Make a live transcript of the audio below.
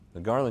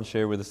Garland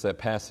shared with us that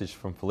passage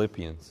from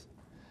Philippians.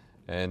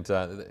 And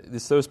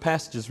it's those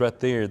passages right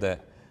there that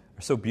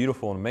are so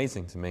beautiful and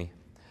amazing to me.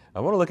 I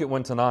want to look at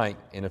one tonight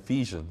in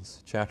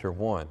Ephesians chapter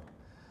 1.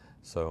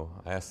 So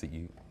I ask that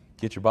you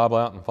get your Bible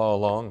out and follow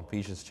along,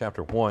 Ephesians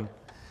chapter 1.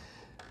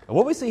 And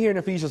what we see here in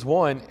Ephesians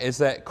 1 is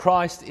that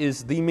Christ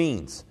is the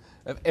means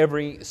of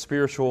every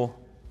spiritual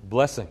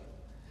blessing.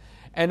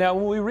 And now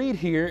when we read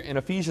here in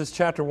Ephesians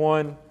chapter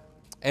 1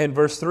 and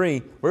verse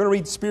 3, we're going to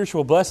read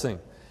spiritual blessing.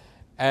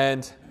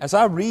 And as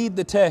I read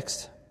the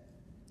text,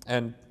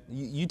 and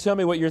you tell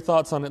me what your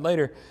thoughts on it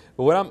later,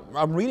 but what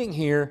I'm reading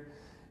here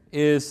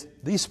is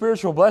these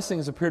spiritual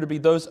blessings appear to be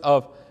those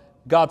of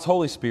God's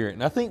Holy Spirit.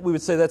 And I think we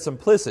would say that's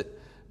implicit,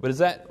 but is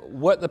that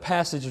what the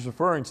passage is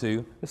referring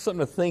to? It's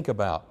something to think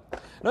about.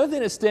 Another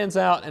thing that stands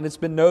out, and it's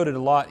been noted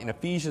a lot in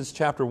Ephesians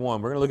chapter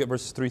 1, we're going to look at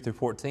verses 3 through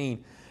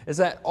 14, is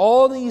that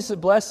all these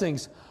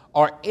blessings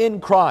are in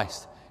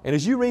Christ. And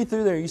as you read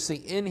through there, you see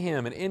in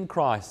Him and in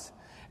Christ.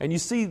 And you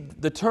see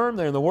the term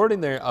there and the wording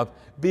there of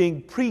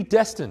being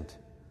predestined.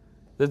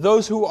 That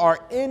those who are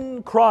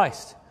in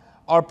Christ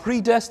are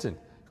predestined.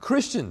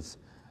 Christians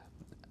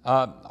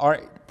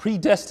are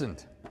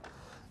predestined.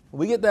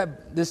 We get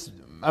this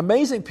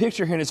amazing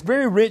picture here, and it's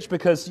very rich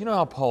because you know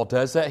how Paul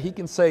does that. He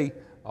can say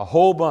a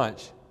whole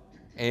bunch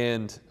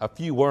in a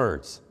few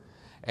words.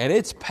 And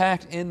it's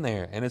packed in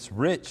there, and it's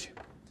rich.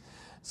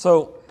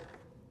 So,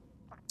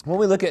 when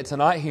we look at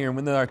tonight here, and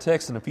within our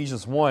text in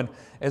Ephesians 1,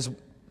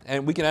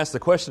 and we can ask the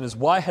question is,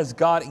 why has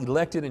God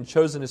elected and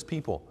chosen His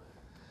people?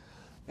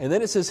 And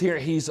then it says here,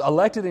 He's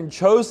elected and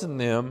chosen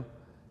them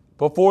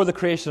before the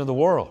creation of the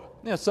world.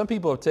 Now, some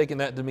people have taken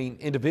that to mean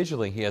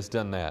individually He has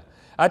done that.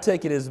 I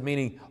take it as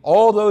meaning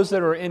all those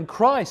that are in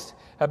Christ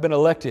have been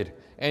elected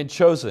and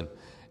chosen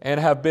and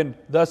have been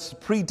thus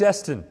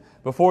predestined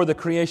before the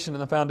creation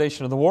and the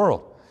foundation of the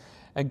world.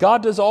 And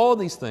God does all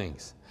these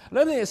things.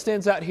 Another thing that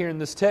stands out here in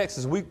this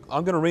text, I'm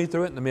going to read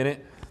through it in a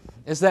minute,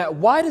 is that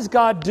why does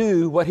God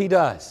do what He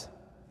does?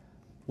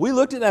 We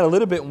looked at that a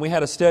little bit when we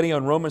had a study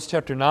on Romans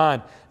chapter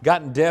 9,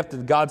 got in depth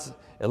in God's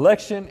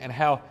election and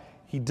how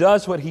He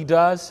does what He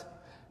does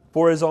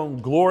for His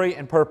own glory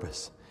and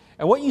purpose.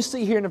 And what you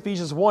see here in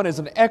Ephesians 1 is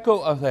an echo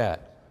of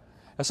that.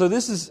 And so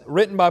this is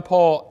written by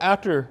Paul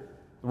after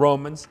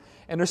Romans.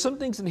 And there's some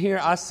things in here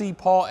I see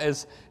Paul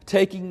as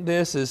taking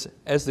this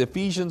as the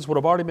Ephesians would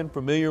have already been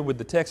familiar with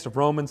the text of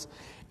Romans,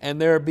 and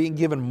they're being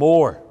given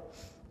more.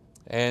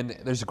 And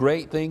there's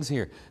great things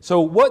here.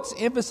 So what's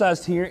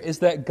emphasized here is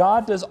that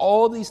God does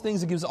all these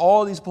things and gives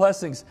all these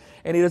blessings.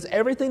 And He does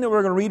everything that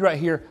we're going to read right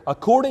here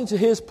according to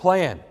His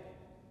plan.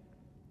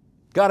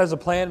 God has a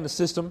plan and a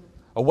system,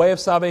 a way of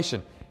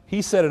salvation.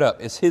 He set it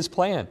up. It's His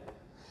plan.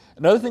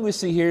 Another thing we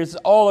see here is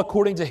all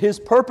according to His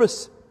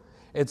purpose.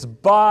 It's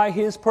by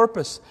His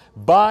purpose,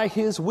 by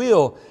His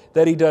will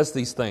that He does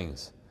these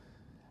things.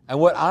 And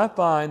what I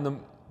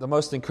find the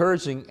most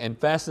encouraging and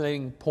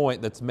fascinating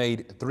point that's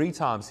made 3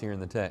 times here in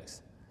the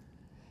text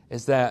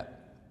is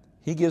that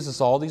He gives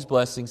us all these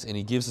blessings and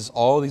He gives us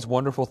all these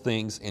wonderful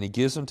things and He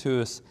gives them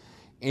to us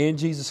in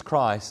Jesus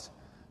Christ.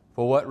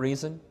 For what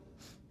reason?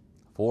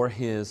 For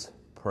His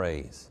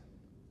praise.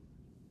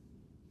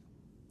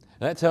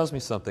 And that tells me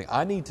something.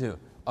 I need to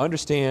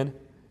understand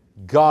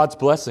God's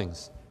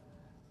blessings.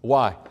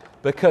 Why?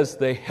 Because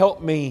they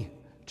help me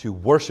to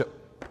worship.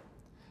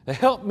 They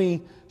help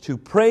me to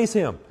praise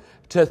Him,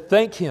 to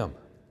thank Him.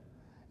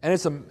 And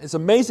it's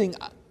amazing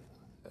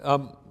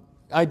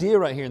idea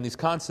right here in these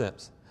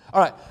concepts.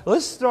 All right,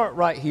 let's start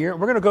right here.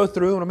 We're going to go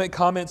through and I'll make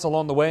comments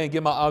along the way and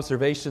give my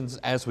observations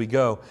as we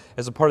go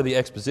as a part of the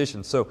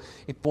exposition. So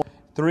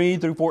 3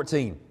 through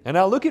 14. And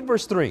now look at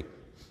verse 3.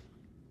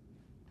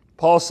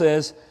 Paul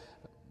says,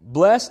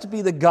 "Blessed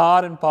be the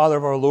God and Father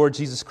of our Lord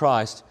Jesus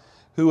Christ,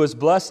 who has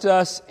blessed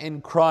us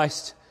in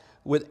Christ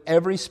with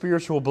every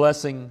spiritual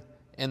blessing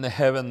in the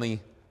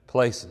heavenly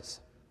places."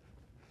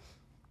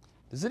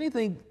 Does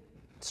anything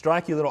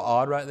strike you a little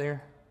odd right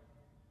there?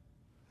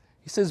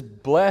 He says,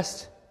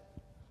 "Blessed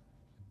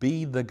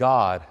be the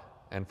God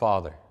and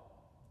Father."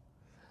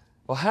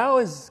 Well, how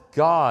is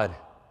God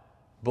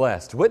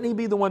blessed? Wouldn't He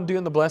be the one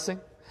doing the blessing?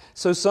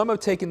 So some have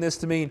taken this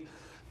to mean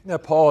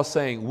that Paul is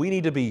saying we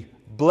need to be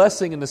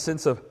blessing in the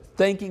sense of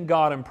thanking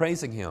God and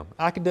praising Him.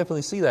 I can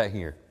definitely see that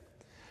here.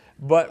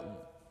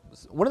 But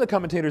one of the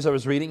commentators I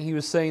was reading, he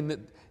was saying that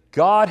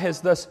God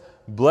has thus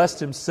blessed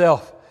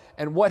Himself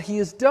and what He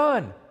has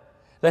done.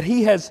 That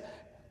He has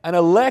an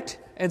elect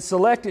and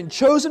select and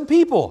chosen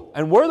people.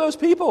 And we're those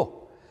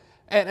people.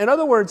 And in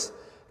other words,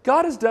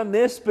 God has done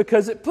this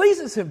because it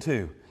pleases Him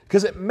to.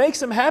 Because it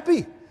makes Him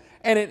happy.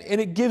 And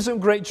it gives Him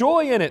great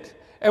joy in it.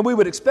 And we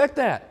would expect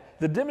that.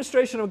 The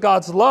demonstration of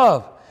God's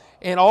love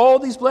and all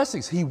these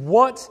blessings. He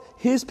wants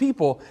His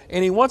people,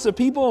 and He wants a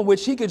people in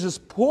which He could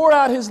just pour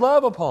out His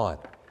love upon.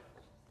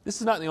 This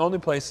is not the only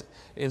place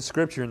in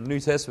Scripture, in the New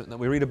Testament, that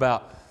we read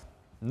about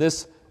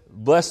this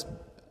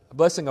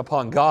blessing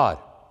upon God.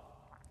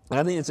 And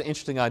I think it's an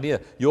interesting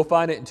idea. You'll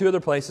find it in 2 other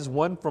places,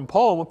 one from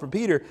Paul and one from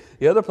Peter.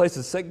 The other place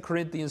is 2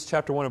 Corinthians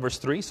chapter 1 and verse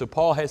 3. So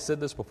Paul has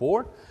said this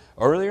before,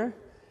 earlier,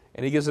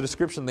 and he gives a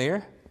description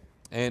there.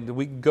 And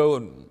we can go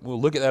and we'll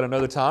look at that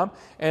another time.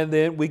 And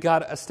then we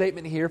got a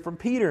statement here from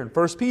Peter in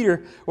 1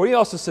 Peter where he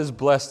also says,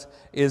 blessed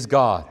is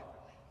God.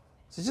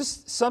 So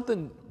just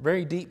something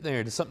very deep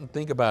there, just something to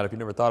think about if you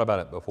never thought about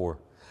it before.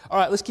 All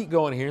right, let's keep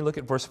going here. Look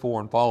at verse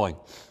 4 and following.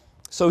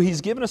 So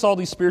He's given us all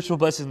these spiritual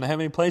blessings in the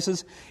heavenly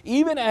places,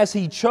 even as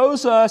He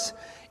chose us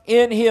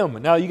in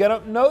Him. Now you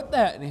got to note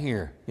that in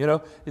here. You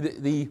know,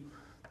 the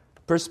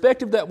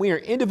perspective that we are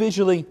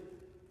individually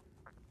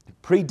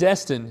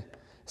predestined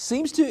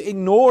seems to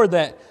ignore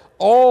that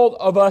all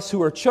of us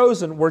who are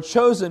chosen were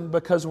chosen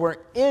because we're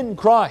in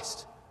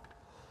Christ.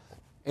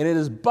 And it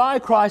is by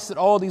Christ that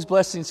all these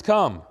blessings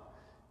come.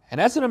 And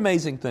that's an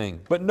amazing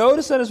thing. But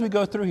notice that as we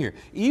go through here,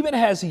 even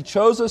as He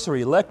chose us or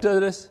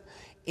elected us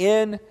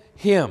in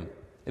Him.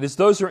 It is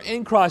those who are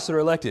in Christ that are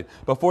elected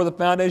before the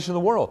foundation of the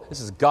world. This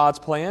is God's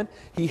plan.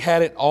 He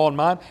had it all in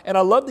mind. And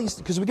I love these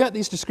because we got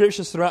these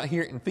descriptions throughout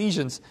here in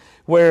Ephesians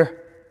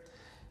where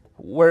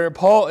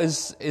Paul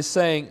is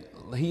saying,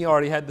 he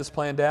already had this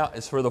planned out.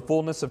 It's for the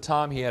fullness of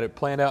time. He had it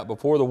planned out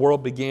before the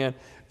world began,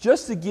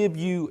 just to give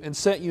you and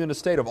set you in a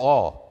state of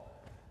awe.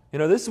 You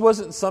know, this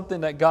wasn't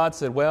something that God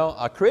said, well,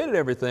 I created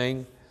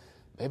everything.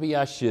 Maybe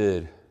I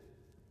should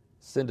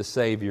send a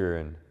Savior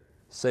and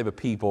save a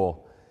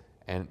people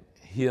and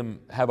Him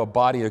have a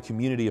body, a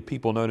community of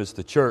people known as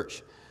the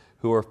church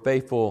who are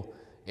faithful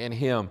in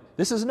Him.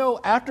 This is no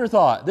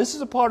afterthought. This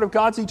is a part of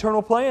God's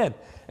eternal plan.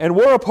 And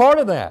we're a part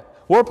of that.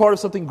 We're a part of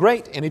something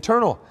great and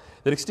eternal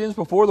that extends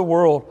before the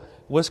world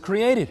was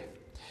created.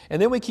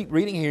 And then we keep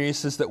reading here. He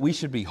says that we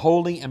should be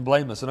holy and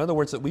blameless. In other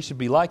words, that we should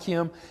be like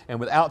Him and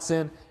without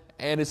sin.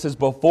 And it says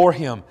before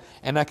Him.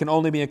 And that can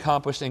only be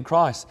accomplished in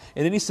Christ.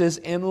 And then he says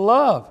in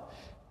love.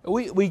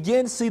 We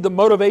again see the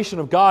motivation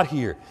of God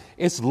here.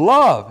 It's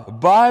love.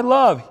 By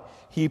love,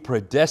 He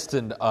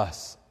predestined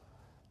us.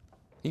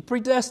 He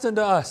predestined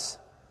us.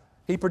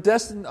 He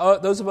predestined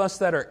those of us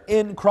that are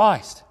in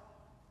Christ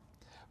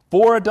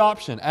for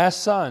adoption as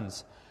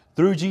sons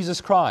through Jesus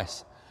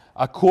Christ,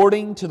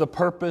 according to the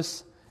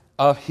purpose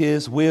of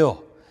His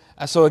will.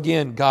 And so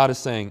again, God is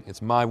saying,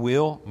 it's my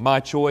will, my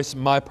choice,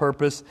 my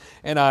purpose,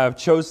 and I have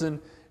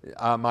chosen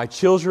my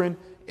children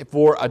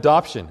for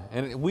adoption.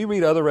 And we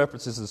read other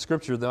references in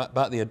Scripture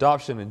about the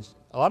adoption, and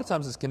a lot of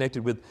times it's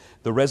connected with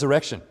the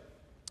resurrection.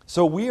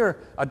 So we are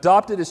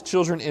adopted as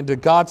children into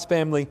God's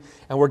family,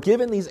 and we're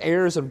given these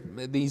heirs,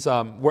 and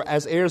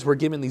as heirs, we're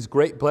given these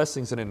great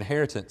blessings and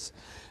inheritance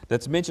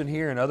that's mentioned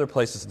here in other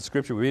places in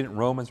Scripture. We read it in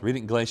Romans, read it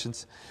in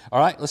Galatians. All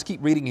right, let's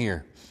keep reading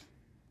here.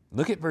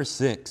 Look at verse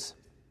 6.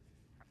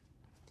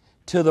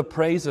 To the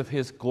praise of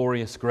His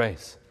glorious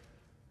grace.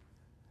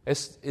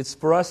 It's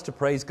for us to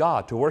praise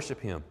God, to worship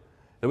Him.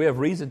 That we have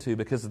reason to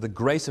because of the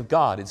grace of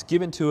God. It's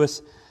given to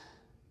us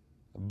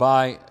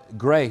by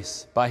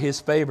grace, by His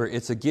favor.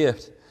 It's a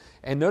gift.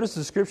 And notice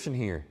the description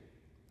here.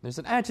 There's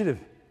an adjective.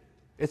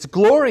 It's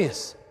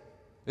glorious.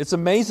 It's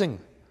amazing.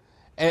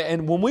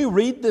 And when we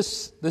read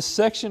this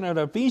section of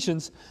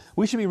Ephesians,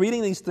 we should be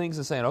reading these things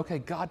and saying, okay,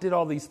 God did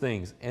all these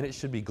things, and it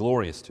should be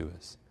glorious to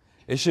us.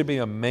 It should be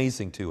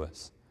amazing to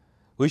us.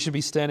 We should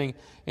be standing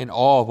in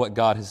awe of what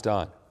God has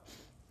done.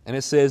 And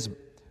it says,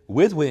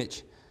 with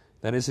which,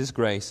 that is His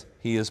grace,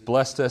 He has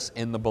blessed us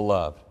in the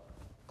beloved.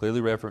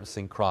 Clearly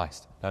referencing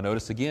Christ. Now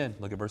notice again,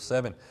 look at verse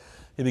 7.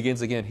 He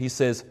begins again. He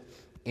says,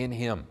 in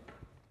Him.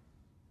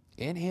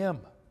 In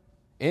Him.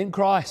 In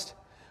Christ.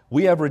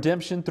 We have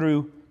redemption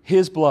through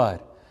His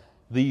blood.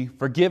 The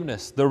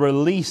forgiveness, the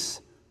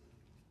release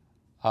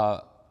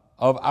of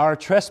our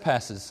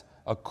trespasses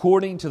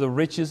according to the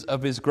riches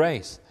of His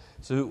grace.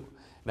 So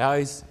now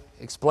He's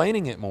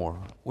explaining it more.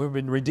 We've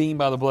been redeemed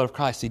by the blood of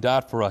Christ. He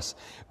died for us.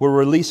 We're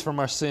released from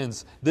our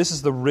sins. This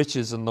is the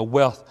riches and the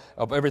wealth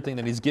of everything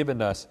that He's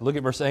given us. Look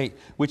at verse 8.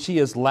 Which He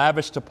has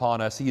lavished upon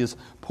us. He has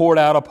poured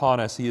out upon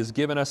us. He has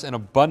given us in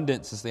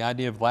abundance. Is the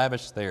idea of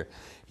lavish there.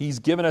 He's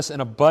given us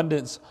in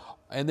abundance.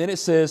 And then it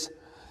says,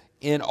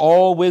 in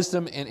all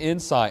wisdom and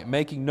insight,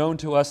 making known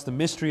to us the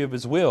mystery of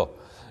His will.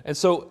 And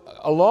so,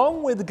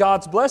 along with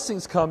God's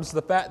blessings comes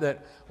the fact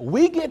that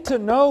we get to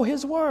know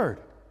His Word.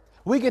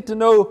 We get to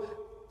know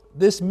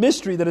this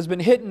mystery that has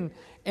been hidden,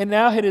 and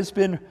now it has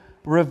been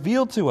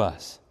revealed to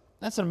us.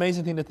 That's an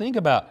amazing thing to think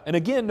about. And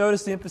again,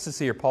 notice the emphasis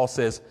here. Paul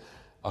says,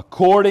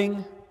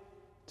 according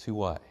to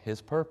what? His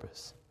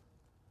purpose.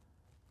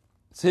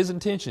 It's His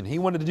intention. He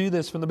wanted to do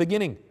this from the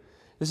beginning.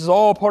 This is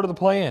all part of the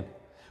plan,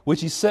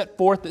 which He set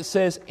forth that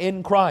says,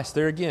 in Christ.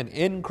 There again,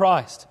 in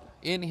Christ,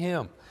 in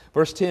Him.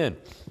 Verse 10,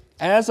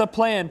 as a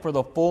plan for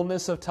the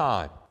fullness of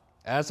time.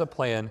 As a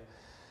plan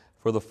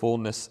for the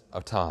fullness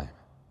of time.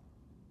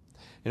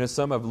 You know,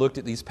 some have looked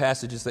at these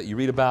passages that you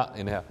read about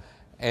and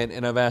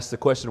have asked the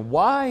question,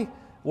 why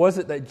was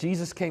it that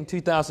Jesus came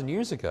 2,000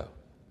 years ago?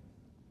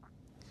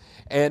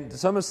 And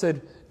some have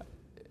said,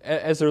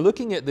 as they're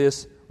looking at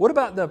this, what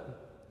about the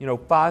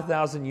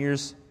 5,000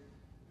 years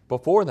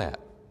before that?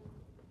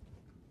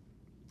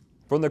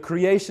 From the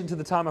creation to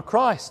the time of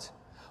Christ.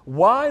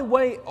 Why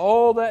wait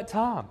all that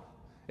time?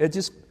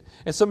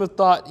 And some have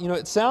thought,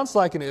 it sounds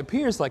like and it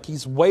appears like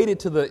he's waited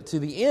to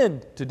the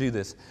end to do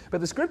this.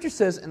 But the Scripture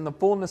says in the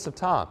fullness of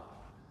time.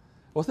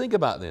 Well, think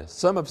about this.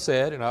 Some have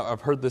said, and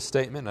I've heard this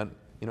statement,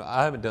 and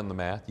I haven't done the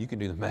math. You can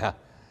do the math.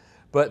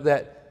 But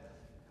that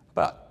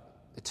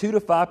about 2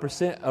 to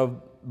 5%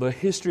 of the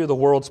history of the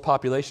world's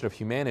population of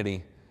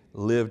humanity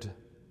lived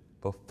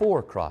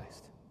before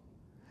Christ.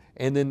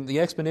 And then the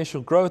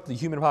exponential growth of the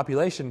human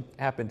population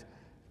happened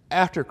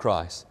after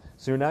Christ.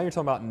 So now you're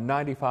talking about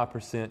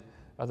 95%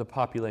 of the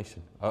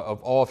population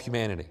of all of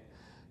humanity.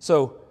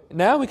 So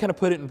now we kind of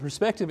put it in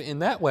perspective in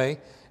that way,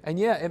 and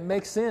yeah, it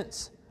makes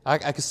sense. I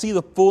can see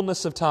the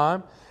fullness of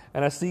time,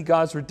 and I see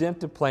God's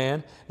redemptive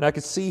plan, and I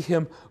could see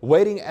Him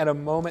waiting at a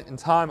moment in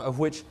time of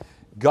which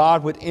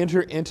God would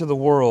enter into the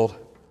world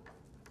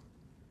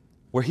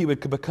where He would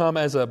become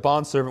as a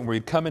bondservant, where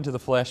He'd come into the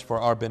flesh for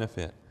our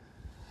benefit.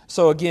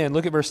 So again,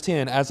 look at verse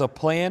 10, as a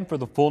plan for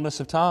the fullness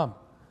of time.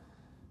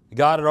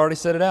 God had already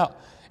set it out.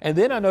 And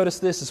then I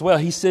noticed this as well.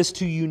 He says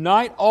to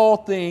unite all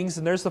things,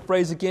 and there's the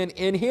phrase again,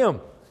 in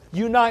Him.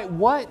 Unite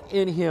what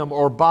in Him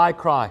or by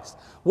Christ?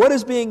 What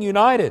is being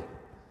united?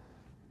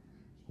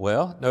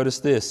 Well, notice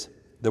this,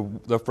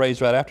 the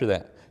phrase right after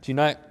that. To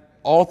unite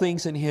all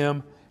things in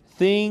Him,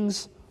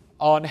 things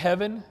on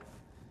heaven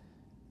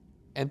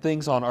and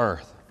things on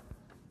earth.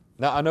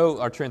 Now, I know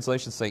our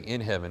translations say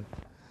in heaven,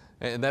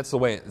 and that's the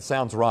way it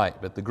sounds right,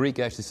 but the Greek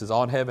actually says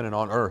on heaven and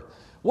on earth.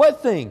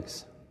 What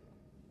things?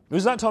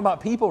 He's not talking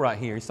about people right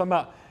here. He's talking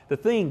about the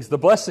things, the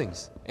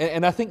blessings.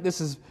 And I think this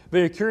is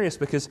very curious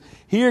because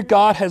here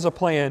God has a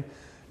plan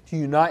to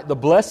unite the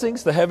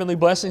blessings, the heavenly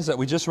blessings that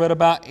we just read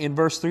about in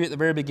verse 3 at the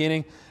very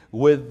beginning,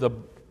 with the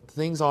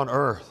things on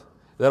earth.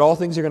 That all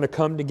things are going to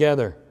come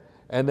together.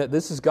 And that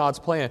this is God's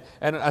plan.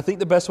 And I think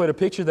the best way to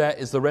picture that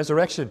is the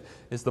resurrection.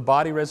 Is the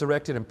body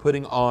resurrected and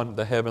putting on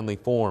the heavenly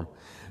form.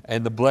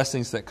 And the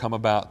blessings that come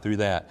about through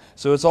that.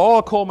 So it's all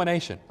a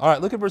culmination. All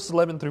right, look at verses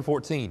 11 through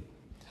 14.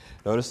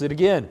 Notice it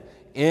again.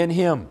 In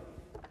Him.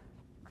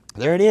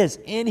 There it is.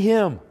 In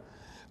Him.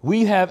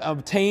 We have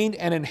obtained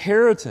an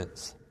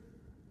inheritance.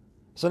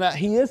 So now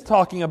He is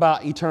talking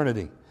about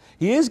eternity.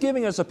 He is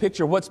giving us a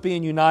picture of what's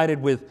being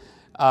united with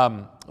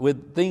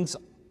things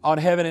on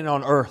heaven and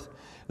on earth.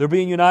 They're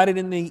being united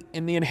in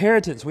the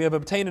inheritance. We have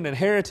obtained an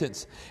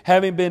inheritance,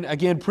 having been,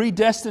 again,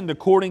 predestined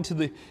according to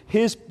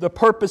the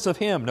purpose of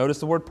Him. Notice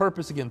the word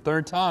purpose again,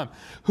 third time.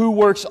 Who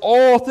works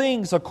all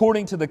things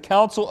according to the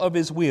counsel of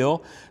His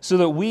will, so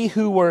that we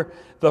who were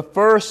the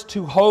first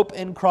to hope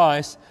in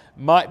Christ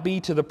might be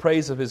to the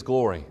praise of His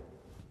glory.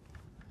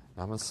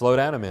 Now, I'm going to slow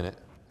down a minute,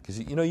 because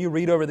you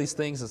read over these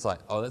things, it's like,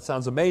 oh, that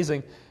sounds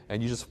amazing,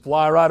 and you just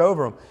fly right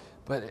over them.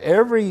 But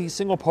every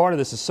single part of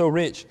this is so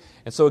rich.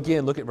 And so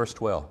again, look at verse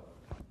 12.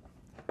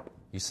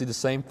 You see the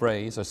same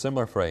phrase, or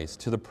similar phrase,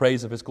 to the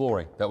praise of His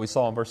glory that we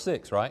saw in verse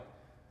 6, right?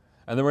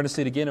 And then we're going to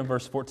see it again in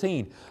verse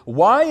 14.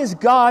 Why is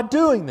God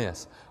doing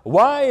this?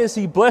 Why has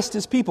He blessed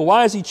His people?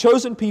 Why has He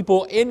chosen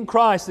people in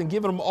Christ and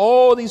given them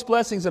all these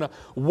blessings and a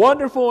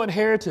wonderful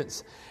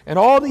inheritance? And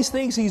all these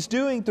things He's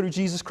doing through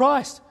Jesus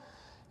Christ.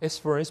 It's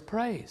for His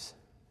praise.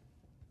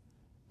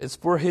 It's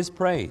for His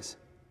praise.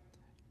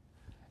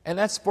 And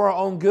that's for our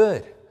own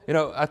good.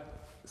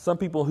 Some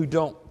people who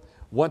don't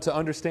want to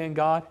understand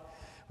God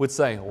would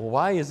say, well,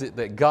 why is it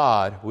that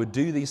God would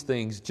do these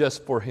things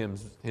just for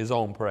His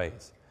own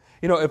praise?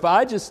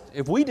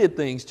 If we did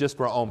things just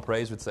for our own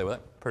praise, we'd say, well,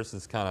 that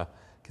person's kind of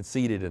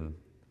conceited and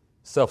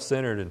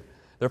self-centered and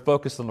they're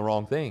focused on the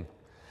wrong thing.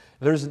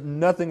 There's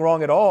nothing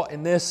wrong at all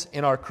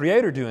in our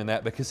Creator doing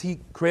that, because He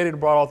created and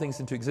brought all things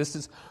into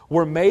existence.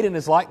 We're made in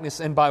His likeness,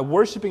 and by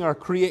worshiping our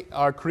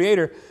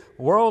Creator,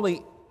 we're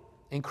only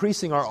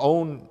increasing our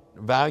own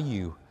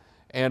value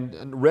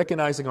and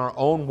recognizing our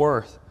own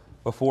worth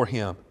before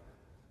Him.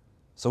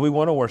 So we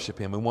want to worship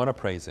Him. We want to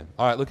praise Him.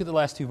 All right, look at the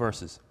last two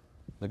verses.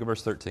 Look at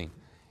verse 13.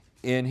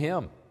 In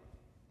Him,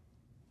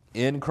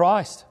 in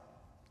Christ,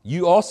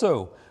 you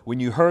also, when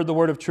you heard the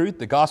word of truth,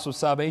 the gospel of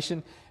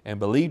salvation, and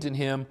believed in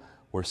Him,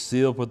 were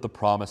sealed with the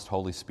promised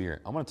Holy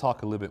Spirit. I'm going to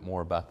talk a little bit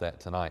more about that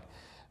tonight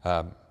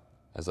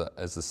as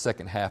the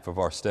second half of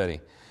our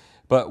study.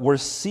 But we're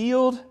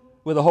sealed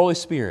with the Holy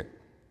Spirit.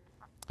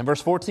 And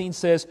verse 14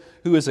 says,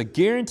 who is a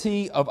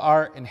guarantee of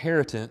our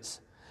inheritance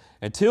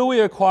until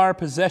we acquire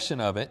possession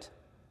of it,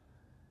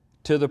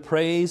 to the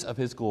praise of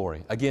His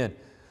glory. Again,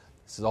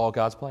 this is all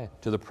God's plan.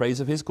 To the praise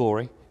of His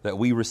glory, that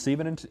we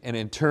receive an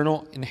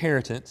eternal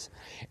inheritance.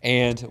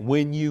 And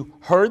when you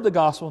heard the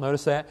gospel,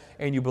 notice that,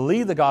 and you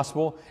believe the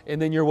gospel,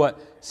 and then you're what?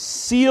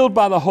 Sealed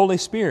by the Holy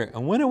Spirit.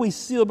 And when are we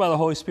sealed by the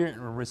Holy Spirit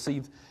and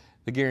receive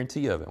the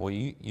guarantee of it? Well,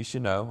 you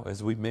should know,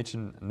 as we've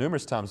mentioned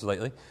numerous times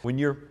lately, when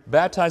you're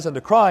baptized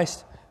unto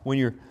Christ, when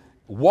you're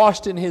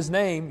washed in His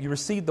name, you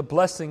receive the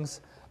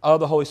blessings of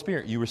the Holy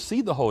Spirit. You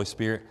receive the Holy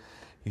Spirit,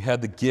 you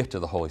have the gift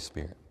of the Holy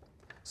Spirit.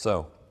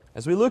 So,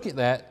 as we look at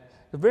that,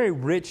 a very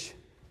rich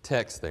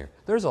text there.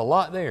 There's a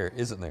lot there,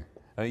 isn't there?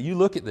 You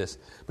look at this,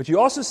 but you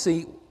also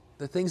see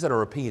the things that are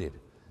repeated.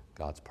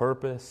 God's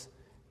purpose,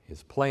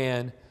 His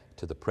plan,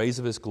 to the praise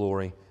of His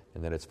glory,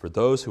 and that it's for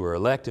those who are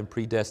elect and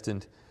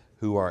predestined,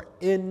 who are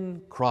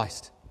in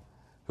Christ.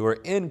 Who are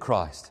in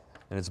Christ.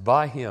 And it's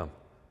by Him.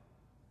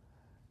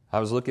 I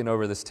was looking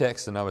over this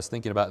text and I was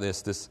thinking about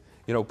this.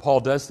 Paul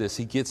does this.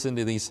 He gets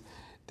into these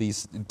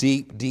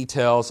deep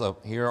details of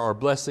here are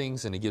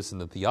blessings, and he gives them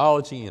the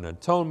theology and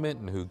atonement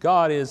and who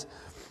God is.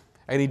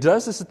 And he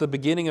does this at the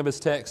beginning of his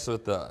text, so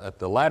at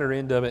the latter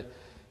end of it,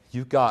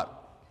 you've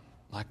got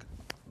like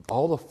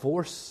all the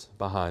force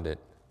behind it.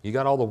 You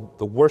got all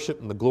the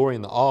worship and the glory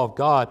and the awe of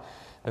God.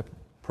 It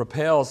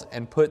propels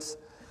and puts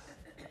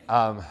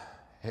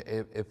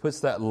it puts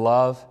that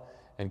love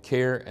and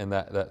care and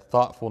that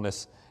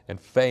thoughtfulness and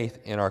faith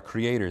in our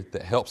Creator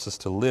that helps us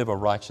to live a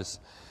righteous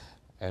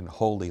and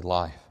holy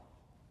life.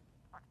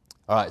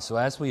 All right, so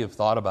as we have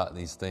thought about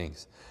these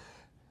things,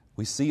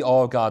 we see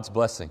all God's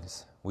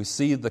blessings. We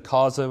see the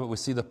cause of it. We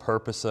see the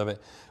purpose of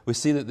it. We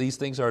see that these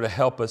things are to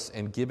help us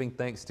in giving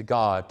thanks to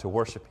God, to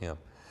worship Him.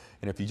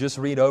 And if you just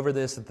read over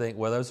this and think,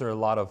 well, those are a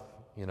lot of,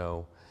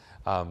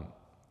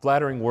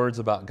 flattering words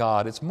about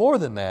God, it's more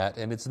than that,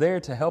 and it's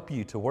there to help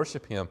you to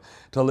worship Him,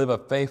 to live a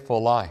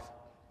faithful life.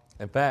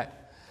 In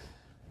fact,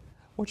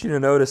 I want you to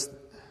notice,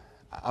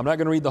 I'm not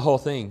going to read the whole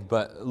thing,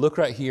 but look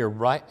right here,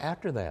 right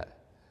after that.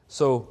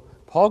 So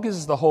Paul gives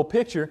us the whole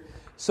picture.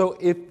 So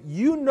if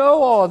you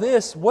know all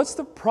this, what's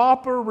the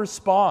proper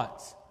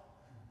response?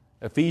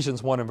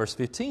 Ephesians 1 and verse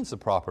 15 is the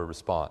proper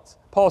response.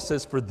 Paul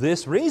says, for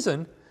this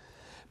reason,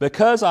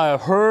 because I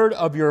have heard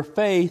of your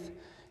faith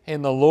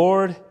in the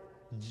Lord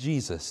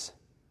Jesus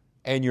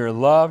and your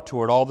love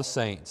toward all the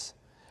saints,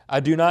 I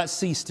do not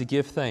cease to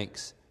give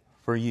thanks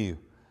for you,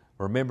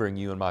 remembering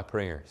you in my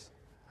prayers.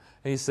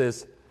 And he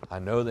says, I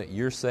know that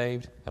you're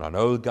saved, and I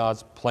know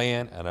God's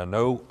plan, and I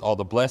know all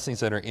the blessings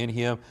that are in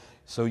Him.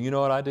 So you know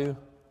what I do?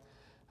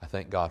 I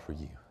thank God for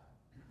you,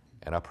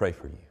 and I pray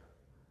for you.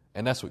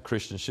 And that's what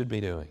Christians should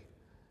be doing.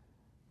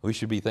 We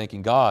should be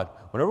thanking God.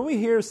 Whenever we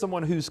hear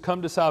someone who's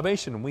come to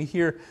salvation, and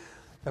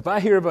if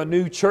I hear of a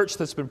new church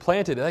that's been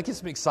planted, that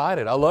gets me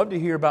excited. I love to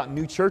hear about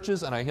new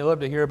churches, and I love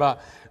to hear about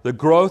the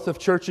growth of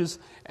churches,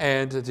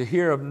 and to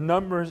hear of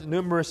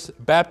numerous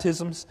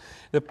baptisms.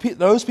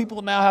 Those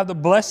people now have the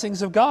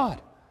blessings of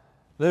God.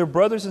 They're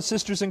brothers and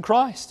sisters in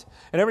Christ.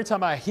 And every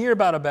time I hear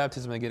about a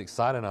baptism, I get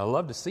excited, and I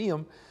love to see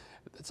them.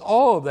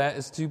 All of that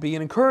is to be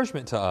an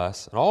encouragement to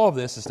us, and all of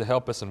this is to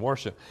help us in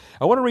worship.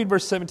 I want to read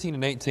verse 17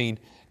 and 18,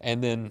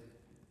 and then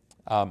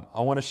I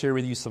want to share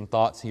with you some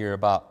thoughts here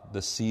about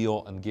the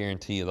seal and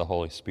guarantee of the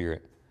Holy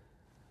Spirit.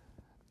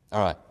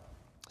 All right,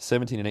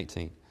 17 and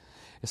 18.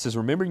 It says,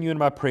 remembering you in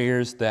my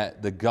prayers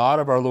that the God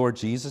of our Lord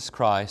Jesus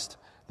Christ,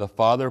 the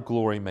Father of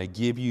glory, may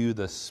give you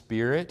the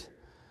spirit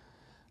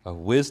of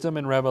wisdom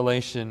and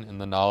revelation in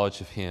the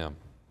knowledge of Him.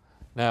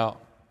 Now,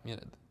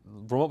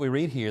 from what we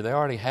read here, they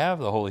already have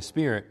the Holy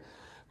Spirit,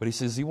 but he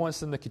says he wants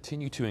them to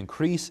continue to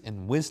increase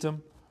in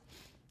wisdom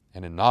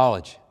and in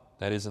knowledge,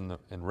 that is in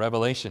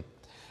revelation.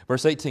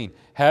 Verse 18,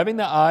 having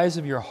the eyes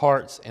of your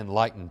hearts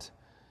enlightened,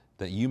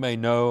 that you may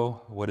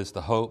know what is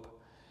the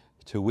hope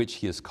to which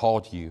He has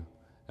called you,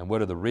 and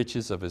what are the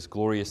riches of His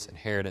glorious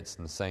inheritance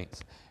in the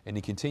saints. And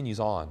he continues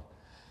on.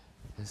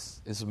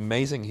 It's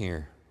amazing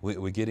here.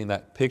 We're getting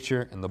that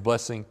picture and the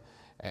blessing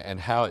and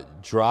how it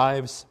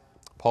drives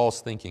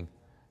Paul's thinking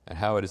and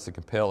how it is to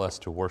compel us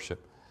to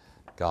worship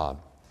God.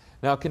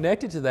 Now,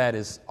 connected to that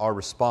is our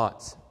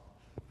response.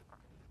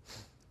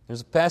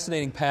 There's a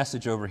fascinating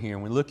passage over here,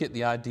 and we look at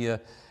the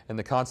idea and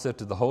the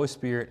concept of the Holy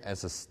Spirit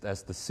as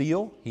the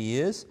seal He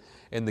is,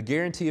 and the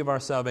guarantee of our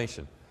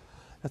salvation.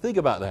 Now think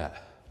about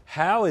that.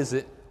 How is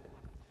it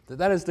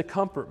that is to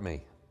comfort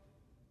me?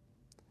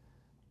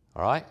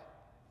 All right?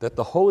 That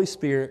the Holy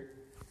Spirit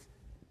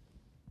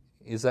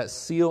is that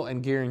seal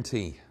and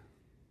guarantee.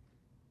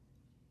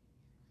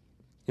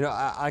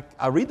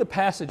 I read the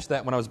passage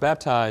that when I was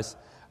baptized,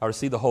 I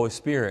received the Holy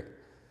Spirit.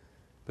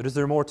 But is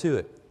there more to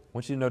it? I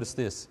want you to notice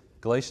this.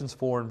 Galatians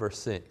 4 and verse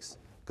 6.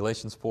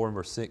 Galatians 4 and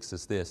verse 6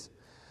 is this.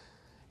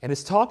 And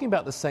it's talking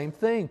about the same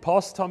thing.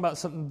 Paul's talking about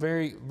something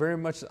very, very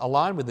much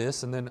aligned with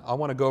this. And then I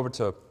want to go over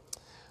to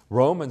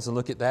Romans and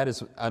look at that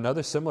as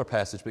another similar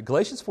passage. But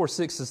Galatians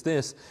 4:6 is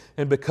this.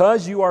 And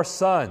because you are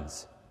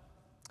sons,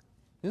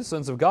 you're the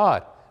sons of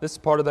God. This is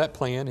part of that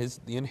plan, is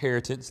the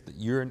inheritance, that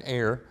you're an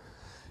heir.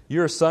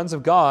 You're sons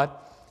of God.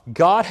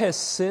 God has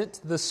sent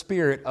the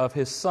Spirit of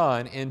His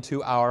Son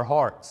into our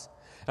hearts.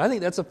 And I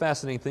think that's a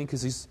fascinating thing,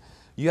 because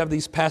you have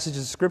these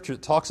passages of Scripture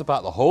that talks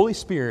about the Holy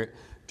Spirit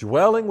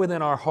dwelling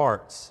within our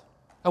hearts.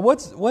 And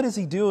what is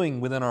He doing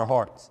within our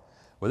hearts?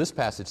 Well, this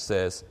passage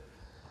says,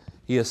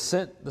 He has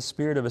sent the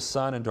Spirit of His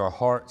Son into our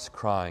hearts,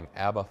 crying,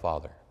 Abba,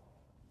 Father.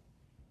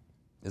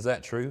 Is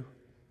that true?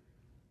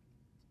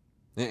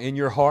 In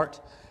your heart,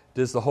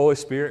 does the Holy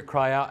Spirit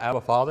cry out,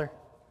 Abba, Father?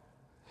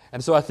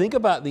 And so I think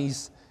about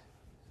these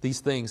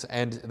things,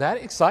 and that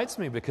excites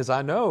me, because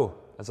I know,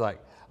 it's like,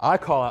 I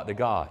call out to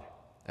God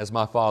as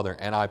my Father,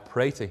 and I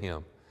pray to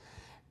Him.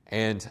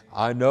 And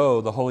I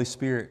know the Holy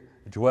Spirit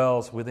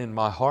dwells within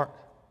my heart.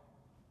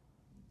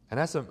 And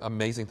that's an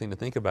amazing thing to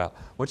think about.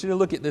 I want you to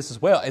look at this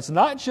as well. It's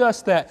not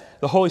just that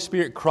the Holy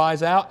Spirit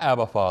cries out,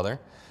 Abba, Father,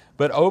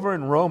 but over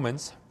in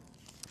Romans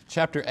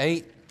chapter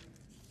 8,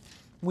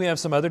 we have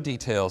some other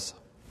details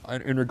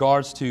in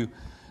regards to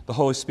the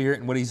Holy Spirit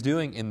and what He's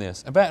doing in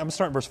this. In fact, I'm going to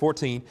start in verse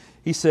 14.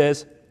 He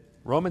says,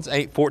 Romans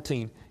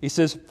 8:14, he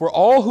says, "For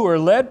all who are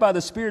led by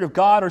the Spirit of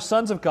God are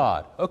sons of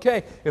God."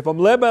 Okay, if I'm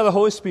led by the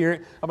Holy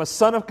Spirit, I'm a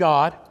son of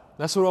God.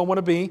 That's what I want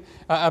to be.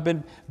 I've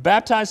been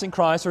baptized in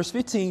Christ. Verse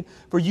 15,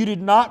 "For you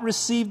did not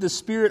receive the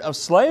spirit of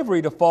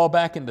slavery to fall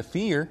back into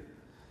fear."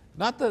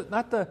 Not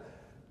the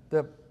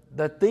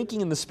thinking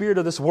in the spirit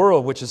of this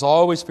world, which is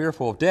always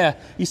fearful of death.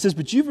 He says,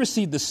 "But you've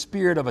received the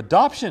spirit of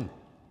adoption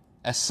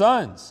as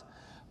sons,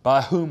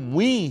 by whom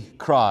we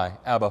cry,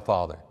 Abba,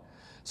 Father."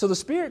 So the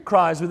Spirit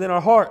cries within our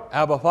heart,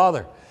 Abba,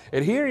 Father.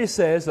 And here he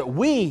says that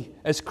we,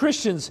 as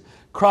Christians,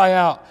 cry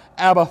out,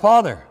 Abba,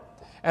 Father.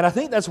 And I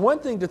think that's one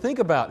thing to think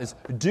about is,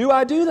 do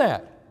I do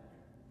that?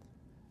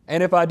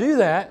 And if I do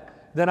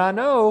that, then I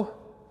know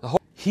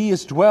He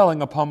is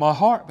dwelling upon my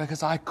heart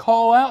because I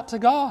call out to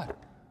God.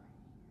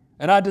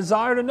 And I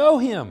desire to know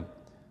Him.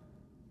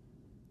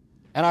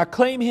 And I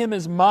claim Him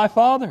as my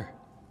Father.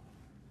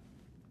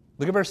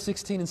 Look at verse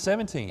 16 and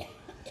 17.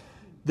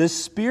 "The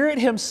Spirit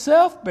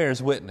Himself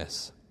bears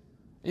witness."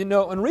 You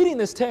know, in reading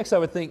this text, I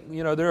would think,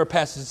 there are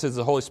passages that says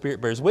the Holy Spirit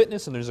bears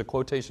witness, and there's a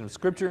quotation of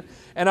Scripture,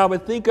 and I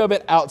would think of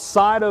it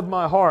outside of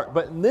my heart.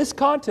 But in this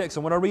context,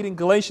 and when I read in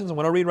Galatians, and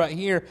when I read right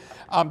here,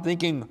 I'm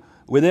thinking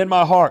within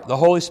my heart, the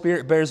Holy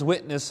Spirit bears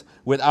witness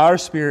with our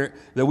spirit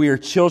that we are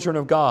children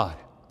of God.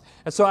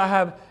 And so I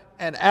have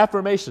an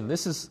affirmation.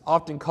 This is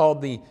often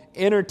called the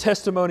inner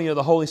testimony of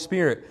the Holy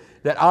Spirit,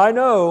 that I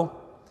know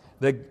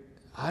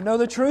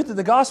the truth of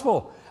the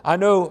gospel. I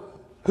know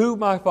who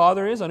my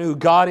Father is. I know who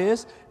God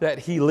is, that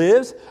He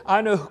lives. I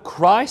know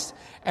Christ,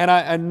 and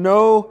I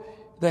know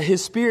that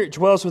His Spirit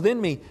dwells within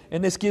me.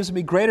 And this gives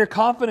me greater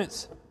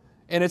confidence.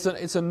 And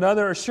it's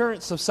another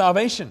assurance of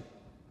salvation.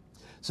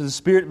 So the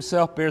Spirit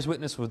Himself bears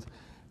witness with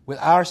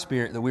our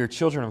spirit that we are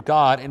children of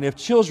God. And if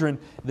children,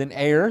 then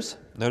heirs.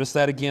 Notice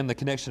that again, the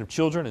connection of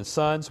children and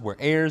sons. We're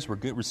heirs. We're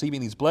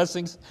receiving these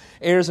blessings.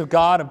 Heirs of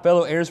God and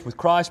fellow heirs with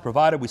Christ,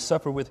 provided we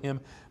suffer with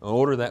Him in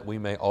order that we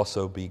may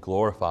also be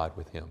glorified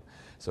with Him.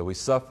 So we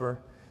suffer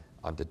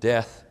unto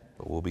death,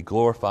 but we'll be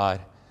glorified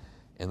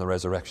in the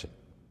resurrection.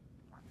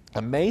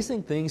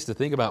 Amazing things to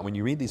think about when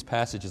you read these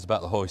passages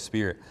about the Holy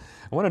Spirit.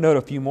 I want to note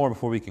a few more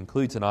before we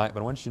conclude tonight, but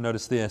I want you to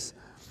notice this.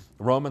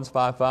 Romans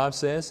 5:5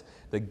 says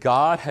that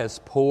God has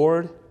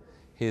poured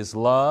His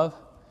love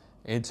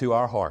into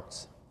our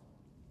hearts.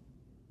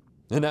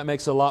 And that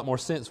makes a lot more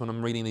sense when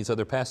I'm reading these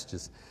other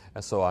passages.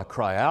 And so I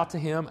cry out to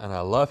Him, and I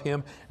love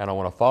Him, and I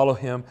want to follow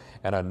Him,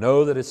 and I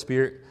know that His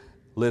Spirit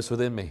lives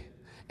within me.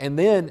 And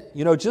then,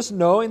 just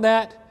knowing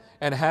that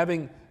and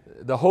having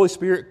the Holy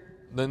Spirit,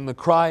 then the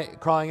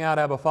crying out,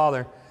 Abba,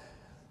 Father,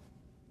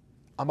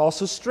 I'm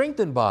also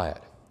strengthened by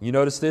it. You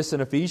notice this in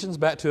Ephesians,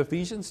 back to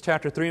Ephesians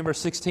chapter 3 and verse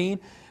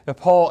 16.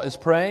 Paul is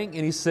praying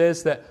and he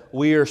says that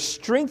we are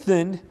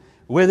strengthened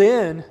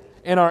within,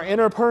 in our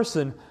inner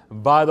person,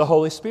 by the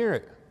Holy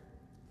Spirit.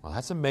 Well,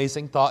 that's an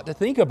amazing thought to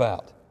think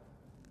about.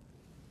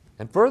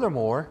 And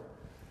furthermore,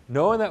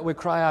 knowing that we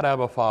cry out,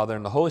 Abba, Father,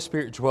 and the Holy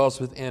Spirit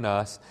dwells within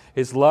us,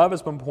 His love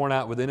has been poured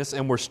out within us,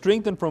 and we're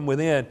strengthened from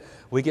within,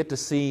 we get to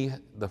see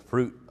the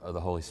fruit of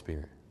the Holy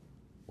Spirit.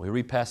 We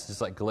read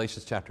passages like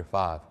Galatians chapter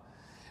 5.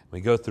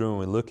 We go through and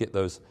we look at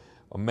those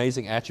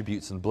amazing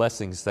attributes and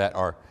blessings that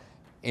are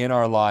in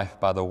our life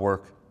by the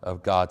work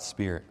of God's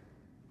Spirit.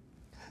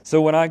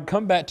 So when I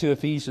come back to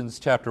Ephesians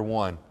chapter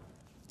 1,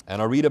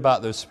 and I read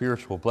about those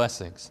spiritual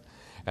blessings,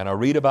 and I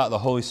read about the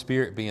Holy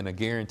Spirit being a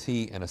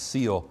guarantee and a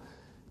seal,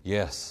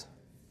 yes,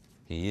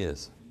 He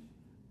is.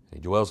 He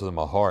dwells within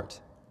my heart,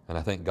 and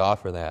I thank God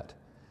for that.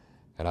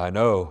 And I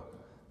know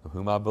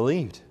whom I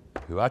believed,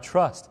 who I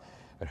trust,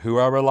 and who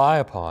I rely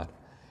upon.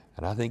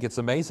 And I think it's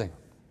amazing.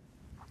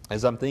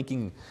 As I'm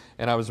thinking,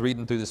 and I was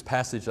reading through this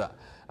passage,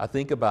 I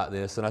think about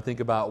this, and I think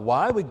about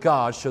why would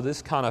God show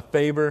this kind of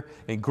favor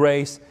and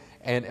grace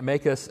and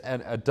make us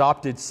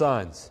adopted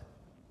sons?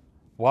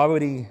 Why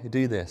would He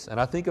do this? And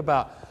I think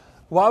about,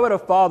 why would a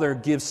father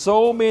give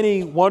so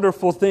many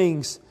wonderful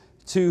things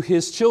to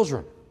his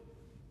children?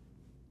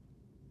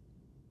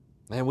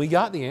 And we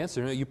got the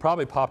answer. You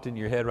probably popped into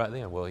your head right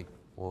then.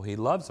 Well, He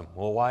loves them.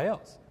 Well, why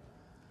else?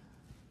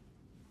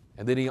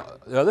 And then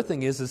the other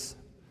thing is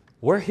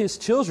we're His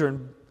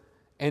children,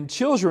 and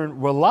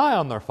children rely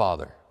on their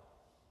father.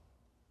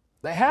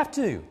 They have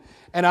to.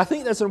 And I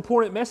think that's an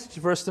important message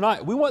for us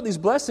tonight. We want these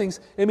blessings.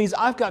 It means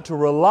I've got to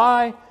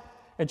rely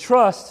and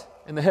trust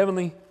in the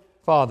Heavenly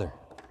Father.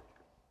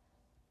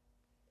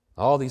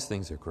 All these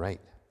things are great.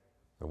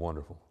 They're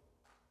wonderful.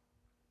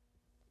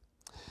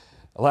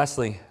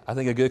 Lastly, I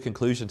think a good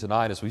conclusion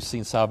tonight, as we've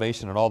seen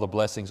salvation and all the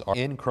blessings are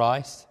in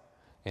Christ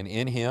and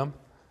in Him,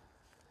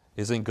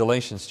 is in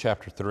Galatians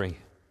chapter 3. And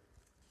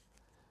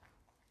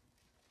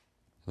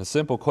the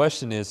simple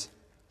question is,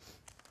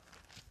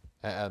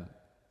 how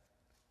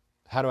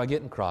do I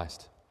get in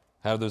Christ?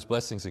 How are those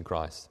blessings in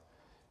Christ?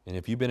 And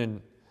if you've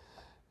been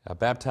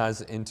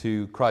baptized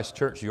into Christ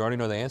Church, you already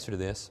know the answer to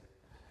this,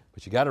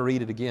 but you got to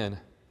read it again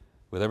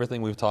with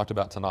everything we've talked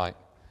about tonight.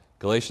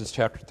 Galatians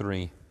chapter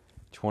 3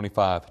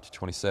 25 to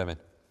 27.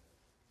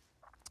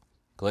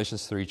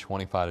 Galatians 3,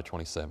 25 to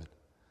 27.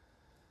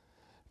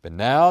 But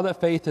now that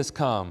faith has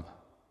come,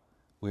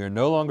 we are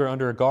no longer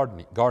under a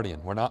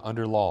guardian. We're not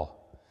under law.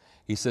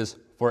 He says,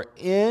 for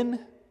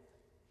in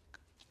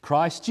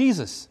Christ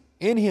Jesus,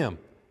 in Him,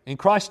 in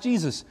Christ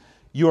Jesus,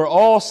 you are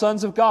all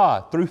sons of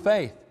God through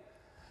faith.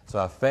 So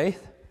I have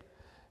faith,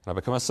 and I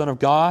become a son of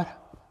God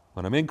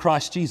when I'm in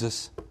Christ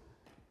Jesus.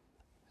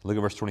 Look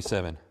at verse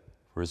 27.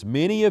 As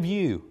many of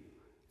you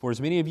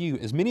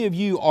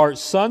are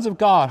sons of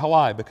God.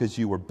 Why? Because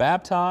you were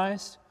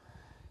baptized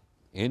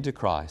into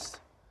Christ,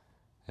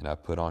 and I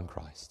put on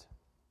Christ.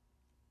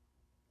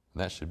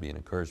 And that should be an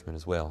encouragement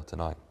as well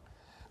tonight.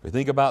 We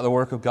think about the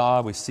work of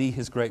God. We see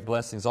His great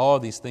blessings. All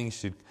of these things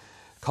should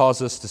cause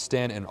us to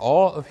stand in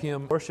awe of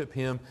Him, worship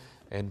Him,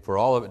 and for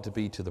all of it to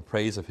be to the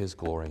praise of His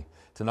glory.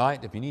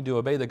 Tonight, if you need to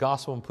obey the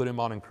gospel and put Him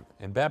on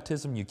in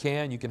baptism, you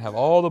can. You can have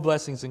all the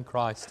blessings in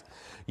Christ.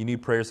 You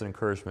need prayers and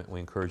encouragement. We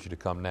encourage you to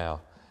come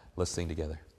now. Let's sing together.